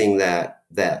releasing that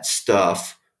that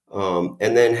stuff, and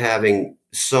then having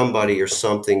somebody or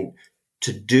something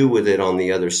to do with it on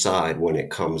the other side when it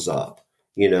comes up,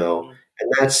 and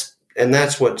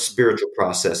that's what spiritual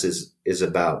process is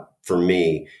about for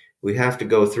me. We have to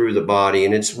go through the body,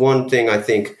 and it's one thing I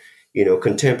think,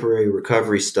 contemporary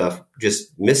recovery stuff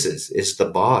just misses is the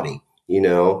body.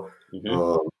 We're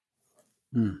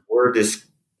just,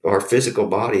 our physical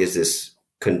body is this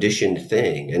conditioned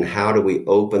thing, and how do we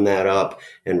open that up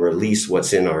and release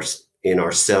what's in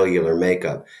our cellular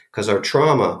makeup? Because our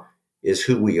trauma is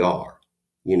who we are.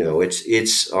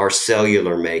 It's our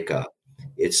cellular makeup.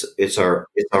 It's our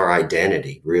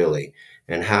identity, really.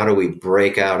 And how do we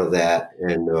break out of that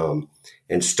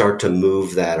and start to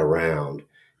move that around?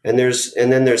 And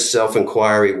then there's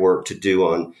self-inquiry work to do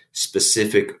on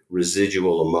specific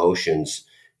residual emotions,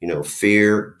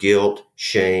 fear, guilt,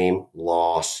 shame,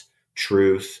 loss,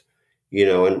 truth,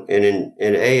 and in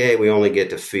AA, we only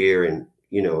get to fear and,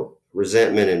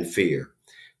 resentment and fear.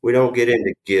 We don't get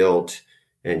into guilt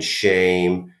and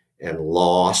shame and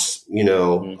loss, and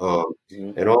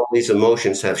all these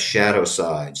emotions have shadow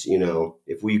sides.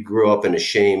 If we grew up in a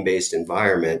shame-based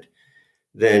environment,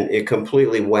 then it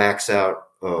completely whacks out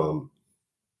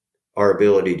our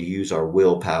ability to use our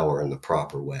willpower in the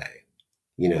proper way.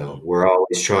 We're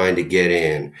always trying to get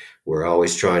in. We're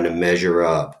always trying to measure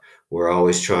up. We're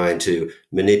always trying to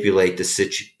manipulate the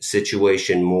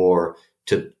situation more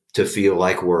to feel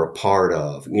like we're a part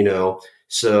of,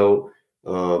 So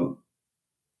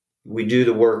we do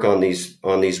the work on these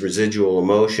residual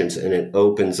emotions, and it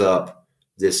opens up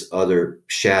this other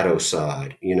shadow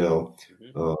side,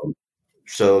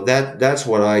 So that's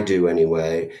what I do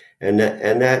anyway. And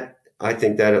that I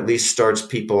think that at least starts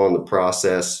people on the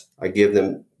process. I give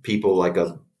them people like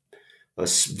a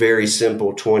very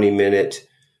simple 20-minute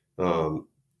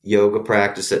yoga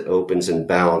practice that opens and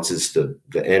balances the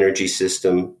energy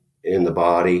system in the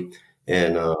body.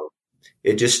 And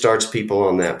it just starts people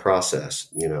on that process,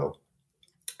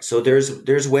 So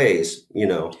there's ways,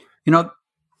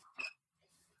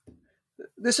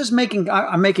 This is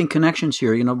I'm making connections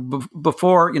here.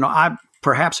 Before, I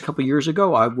perhaps a couple of years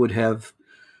ago, I would have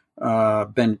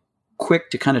been quick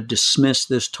to kind of dismiss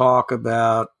this talk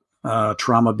about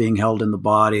trauma being held in the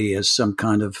body as some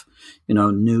kind of,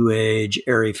 new age,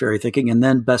 airy-fairy thinking. And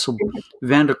then Bessel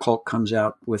van der Kolk comes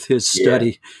out with his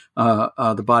study,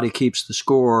 The Body Keeps the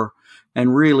Score,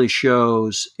 and really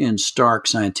shows in stark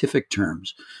scientific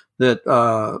terms that,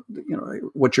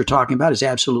 what you're talking about is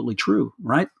absolutely true,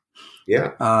 right?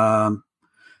 Yeah.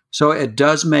 So it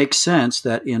does make sense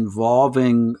that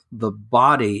involving the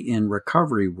body in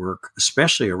recovery work,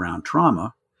 especially around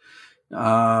trauma,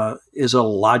 is a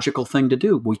logical thing to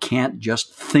do. We can't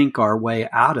just think our way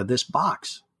out of this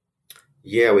box.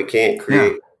 Yeah, we can't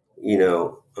create,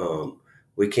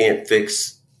 we can't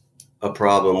fix a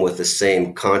problem with the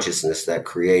same consciousness that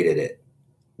created it.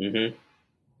 Mm-hmm.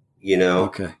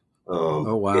 Okay.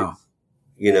 Oh, wow.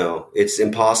 It's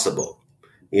impossible.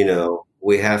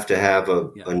 We have to have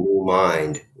a new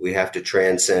mind. We have to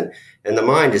transcend. And the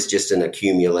mind is just an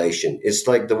accumulation. It's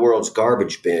like the world's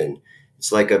garbage bin.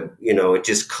 It's like it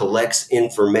just collects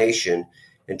information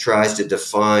and tries to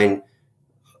define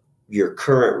your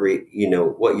current,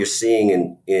 what you're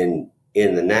seeing in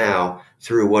the now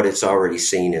through what it's already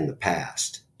seen in the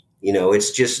past.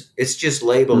 It's just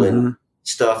labeling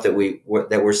stuff that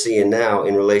we're seeing now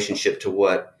in relationship to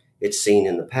what it's seen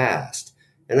in the past.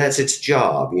 And that's its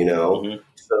job,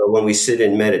 So when we sit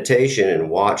in meditation and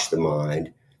watch the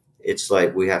mind, it's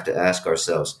like we have to ask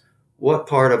ourselves, what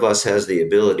part of us has the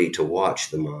ability to watch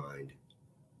the mind?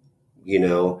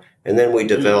 And then we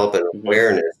develop an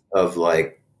awareness of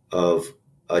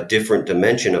a different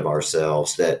dimension of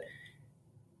ourselves that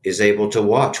is able to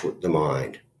watch the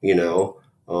mind,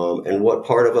 and what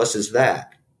part of us is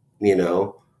that,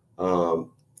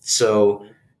 So,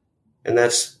 and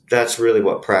that's really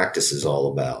what practice is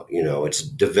all about. It's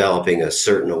developing a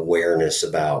certain awareness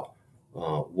about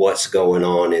what's going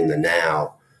on in the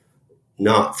now,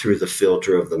 not through the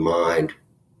filter of the mind,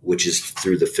 which is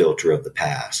through the filter of the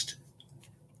past.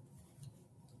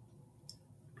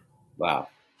 Wow.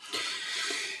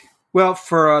 Well,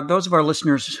 for those of our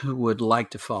listeners who would like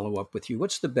to follow up with you,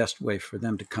 what's the best way for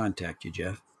them to contact you,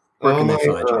 Jeff? Where can they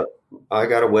find you? I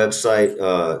got a website,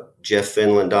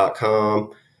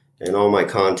 jefffinland.com. And all my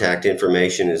contact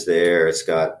information is there. It's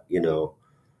got,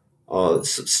 all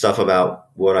stuff about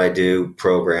what I do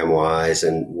program-wise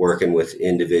and working with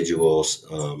individuals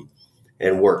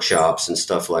and workshops and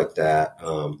stuff like that.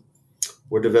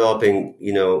 We're developing,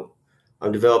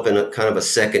 I'm developing a kind of a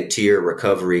second-tier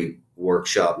recovery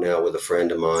workshop now with a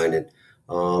friend of mine. And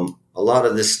A lot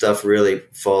of this stuff really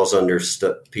falls under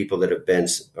people that have been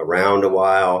around a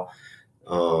while.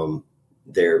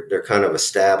 They're kind of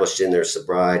established in their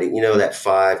sobriety. That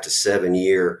 5 to 7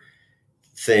 year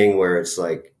thing where it's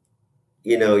like,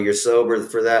 you're sober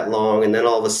for that long, and then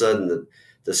all of a sudden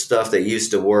the stuff that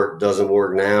used to work doesn't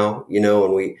work now.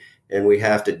 And we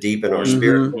have to deepen our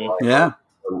spiritual life. Yeah.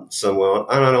 Somewhat.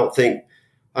 And I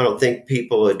don't think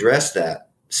people address that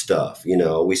stuff.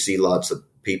 We see lots of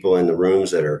people in the rooms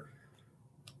that are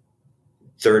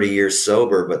 30 years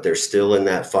sober, but they're still in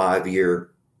that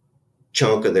 5-year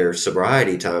chunk of their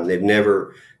sobriety time. They've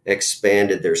never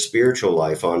expanded their spiritual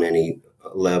life on any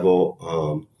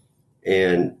level.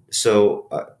 And so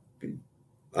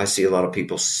I see a lot of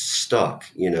people stuck,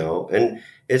 and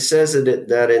it says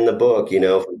that in the book,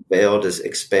 if we fail to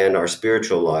expand our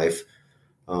spiritual life,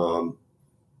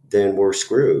 then we're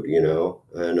screwed,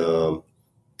 and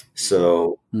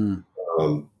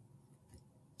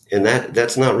and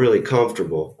that's not really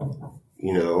comfortable,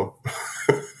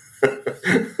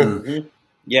 Mm-hmm.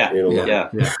 Yeah.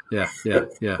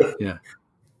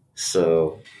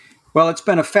 So, well, it's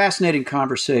been a fascinating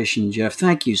conversation, Jeff.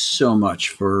 Thank you so much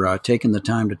for taking the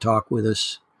time to talk with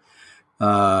us.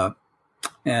 And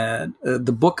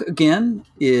the book, again,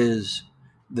 is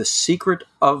The Secret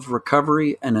of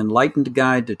Recovery, an Enlightened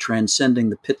Guide to Transcending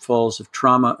the Pitfalls of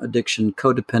Trauma, Addiction,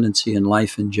 Codependency, and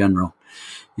Life in General.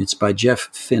 It's by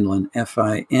Jeff Finlin,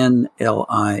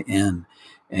 Finlin.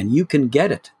 And you can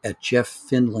get it at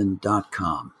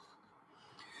jefffinlin.com.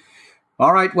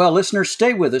 All right, well, listeners,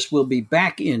 stay with us. We'll be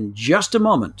back in just a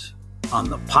moment on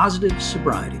the Positive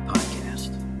Sobriety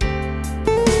Podcast.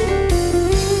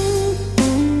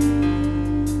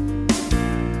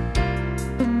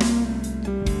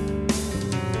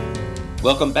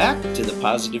 Welcome back to the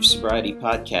Positive Sobriety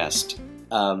Podcast.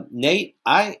 Nate,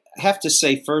 I have to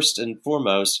say first and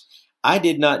foremost, I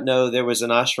did not know there was an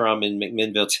ashram in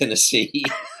McMinnville, Tennessee.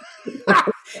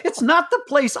 It's not the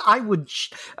place I would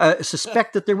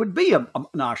suspect that there would be an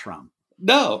ashram.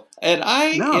 No, and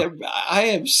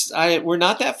we're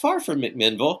not that far from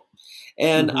McMinnville,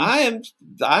 and I'm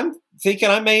thinking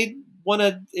I may want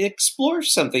to explore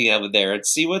something over there and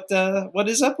see what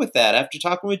is up with that after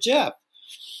talking with Jeff.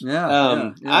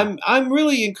 Yeah. I'm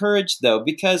really encouraged though,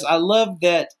 because I love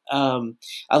that.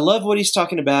 I love what he's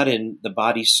talking about in The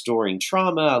Body Storing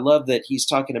Trauma. I love that he's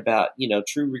talking about,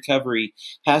 true recovery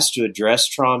has to address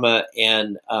trauma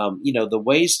and, the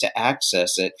ways to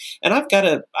access it. And I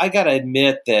gotta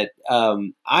admit that,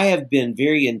 I have been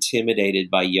very intimidated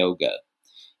by yoga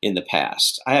in the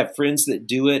past. I have friends that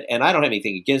do it, and I don't have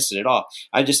anything against it at all.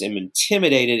 I just am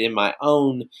intimidated in my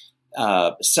own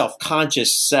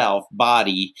self-conscious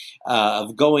body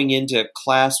of going into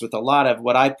class with a lot of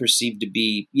what I perceive to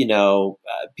be,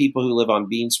 people who live on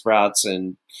bean sprouts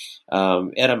and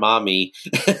edamame,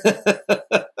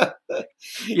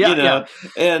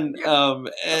 and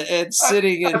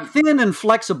sitting in thin and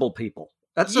flexible people.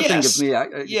 That's the thing of me.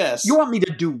 Yes. You want me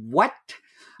to do what?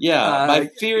 Yeah, my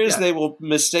fear is they will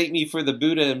mistake me for the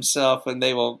Buddha himself, and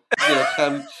they will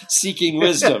come seeking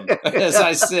wisdom as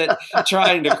I sit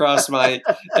trying to cross my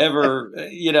ever,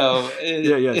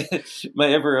 my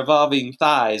ever evolving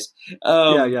thighs.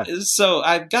 So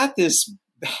I've got this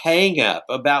hang up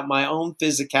about my own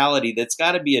physicality that's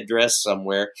got to be addressed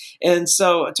somewhere. And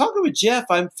so talking with Jeff,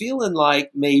 I'm feeling like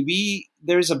maybe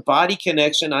there's a body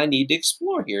connection I need to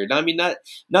explore here. And I mean, not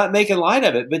making light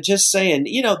of it, but just saying,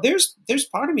 there's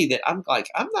part of me that I'm like,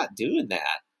 I'm not doing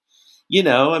that,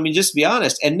 just be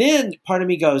honest. And then part of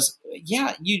me goes,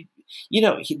 yeah,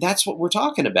 that's what we're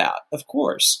talking about, of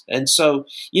course. And so,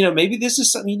 maybe this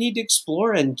is something you need to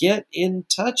explore and get in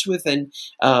touch with. And,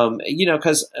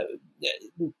 because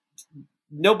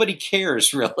nobody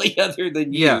cares really other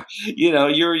than you.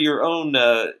 You're your own,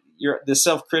 the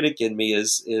self-critic in me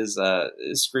is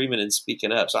screaming and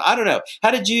speaking up. So I don't know.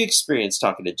 How did you experience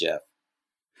talking to Jeff?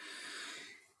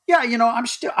 Yeah,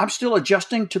 I'm still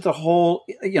adjusting to the whole,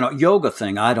 yoga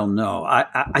thing. I don't know.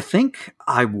 I think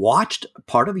I watched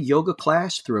part of a yoga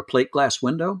class through a plate glass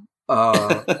window.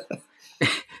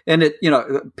 And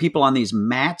people on these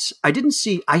mats, I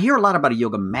hear a lot about a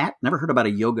yoga mat, never heard about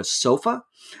a yoga sofa.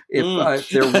 If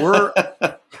there were,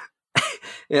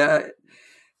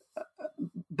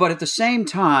 but at the same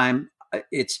time,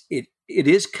 it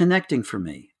is connecting for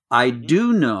me. I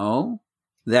do know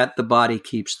that the body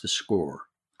keeps the score.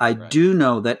 I do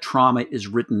know that trauma is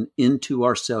written into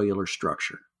our cellular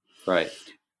structure. Right.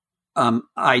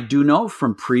 I do know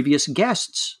from previous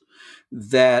guests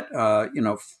that,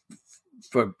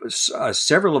 for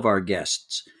several of our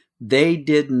guests, they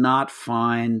did not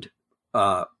find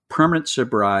permanent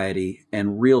sobriety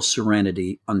and real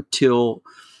serenity until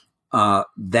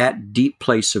that deep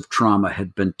place of trauma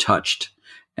had been touched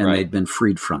and Right. they'd been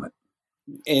freed from it.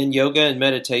 And yoga and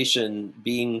meditation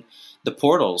being the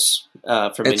portals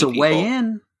for many It's a people. way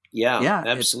in. Yeah,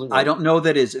 absolutely. I don't know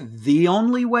that it's the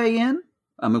only way in.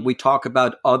 I mean, we talk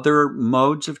about other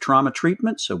modes of trauma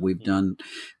treatment. So we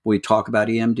talk about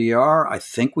EMDR. I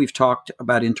think we've talked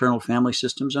about internal family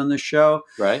systems on this show.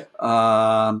 Right.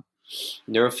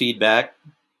 Neurofeedback.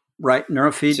 Right.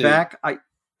 Neurofeedback.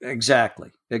 Exactly.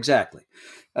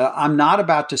 I'm not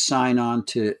about to sign on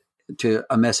to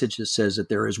a message that says that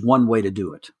there is one way to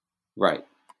do it. Right.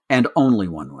 And only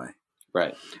one way.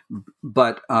 Right.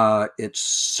 But it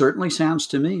certainly sounds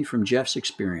to me from Jeff's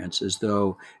experience as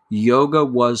though yoga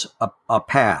was a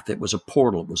path. It was a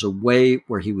portal. It was a way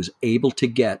where he was able to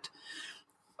get,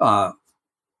 past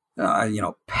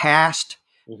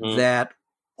that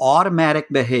automatic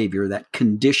behavior, that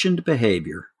conditioned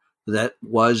behavior that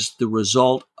was the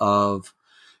result of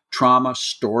trauma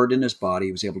stored in his body.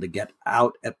 He was able to get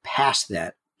out and past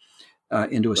that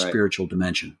into a spiritual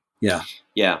dimension. Yeah.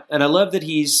 Yeah. And I love that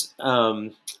he's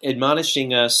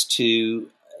admonishing us to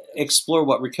explore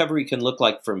what recovery can look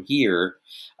like from here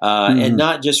and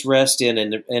not just rest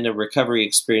in a recovery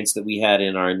experience that we had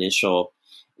in our initial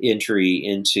entry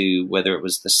into, whether it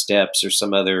was the steps or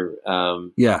some other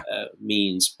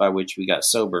means by which we got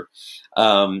sober,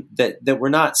 that we're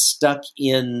not stuck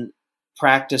in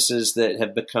practices that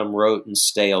have become rote and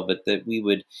stale, but that we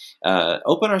would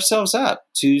open ourselves up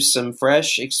to some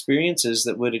fresh experiences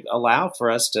that would allow for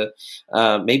us to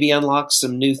maybe unlock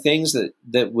some new things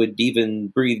that would even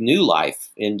breathe new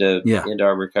life into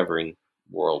our recovering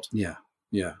world. Yeah.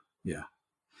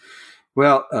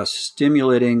 Well,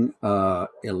 stimulating,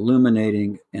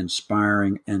 illuminating,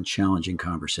 inspiring, and challenging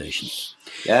conversation.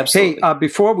 Yeah, absolutely. Hey,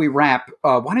 before we wrap,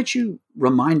 why don't you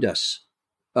remind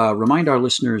our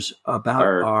listeners about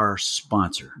our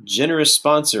sponsor. Generous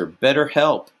sponsor,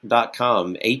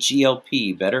 BetterHelp.com,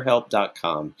 H-E-L-P,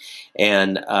 BetterHelp.com.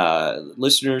 And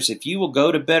listeners, if you will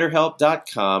go to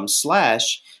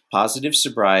BetterHelp.com/positive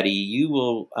sobriety, you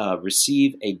will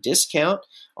receive a discount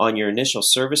on your initial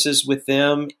services with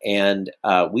them, and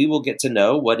we will get to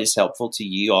know what is helpful to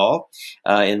you all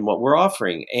in what we're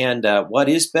offering. And what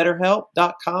is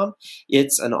BetterHelp.com?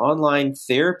 It's an online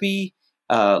therapy,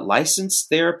 licensed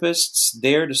therapists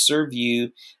there to serve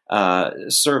you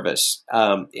service.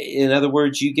 In other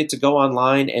words, you get to go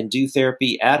online and do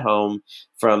therapy at home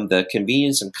from the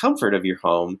convenience and comfort of your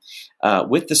home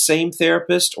with the same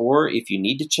therapist, or if you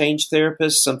need to change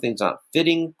therapists, something's not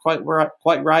fitting quite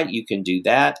right, you can do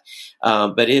that.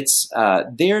 But it's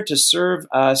there to serve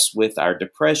us with our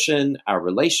depression, our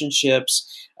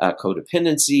relationships,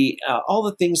 codependency, all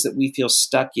the things that we feel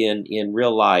stuck in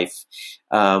real life.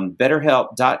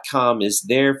 BetterHelp.com is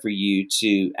there for you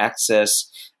to access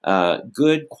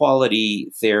good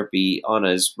quality therapy on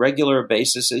as regular a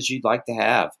basis as you'd like to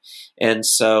have. And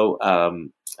so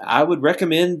I would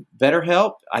recommend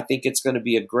BetterHelp. I think it's going to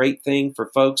be a great thing for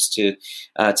folks to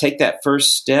take that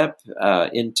first step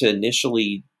into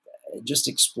initially just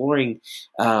exploring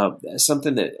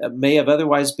something that may have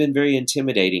otherwise been very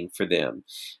intimidating for them.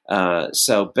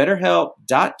 So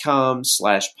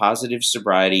BetterHelp.com/positive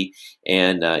sobriety,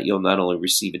 and you'll not only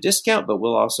receive a discount, but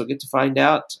we'll also get to find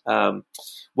out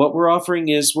what we're offering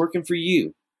is working for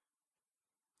you.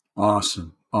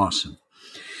 Awesome.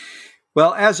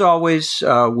 Well, as always,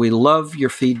 we love your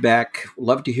feedback.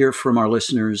 Love to hear from our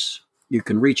listeners. You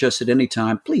can reach us at any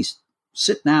time. Please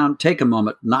sit down, take a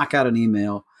moment, knock out an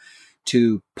email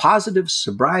to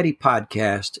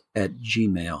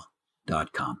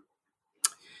positivesobriety.podcast@gmail.com.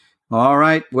 All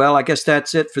right. Well, I guess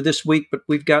that's it for this week, but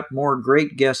we've got more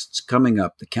great guests coming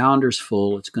up. The calendar's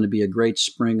full. It's going to be a great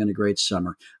spring and a great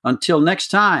summer. Until next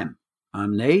time,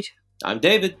 I'm Nate. I'm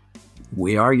David.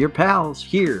 We are your pals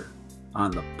here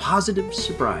on the Positive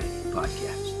Sobriety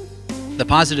Podcast. The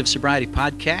Positive Sobriety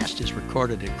Podcast is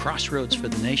recorded at Crossroads for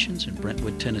the Nations in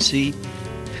Brentwood, Tennessee.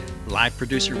 Live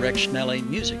producer Rex Schnelly,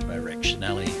 music by Rex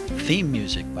Schnelly, theme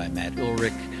music by Matt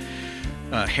Ulrich,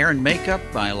 hair and makeup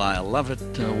by Lyle Lovett,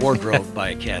 wardrobe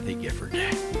by Kathy Gifford.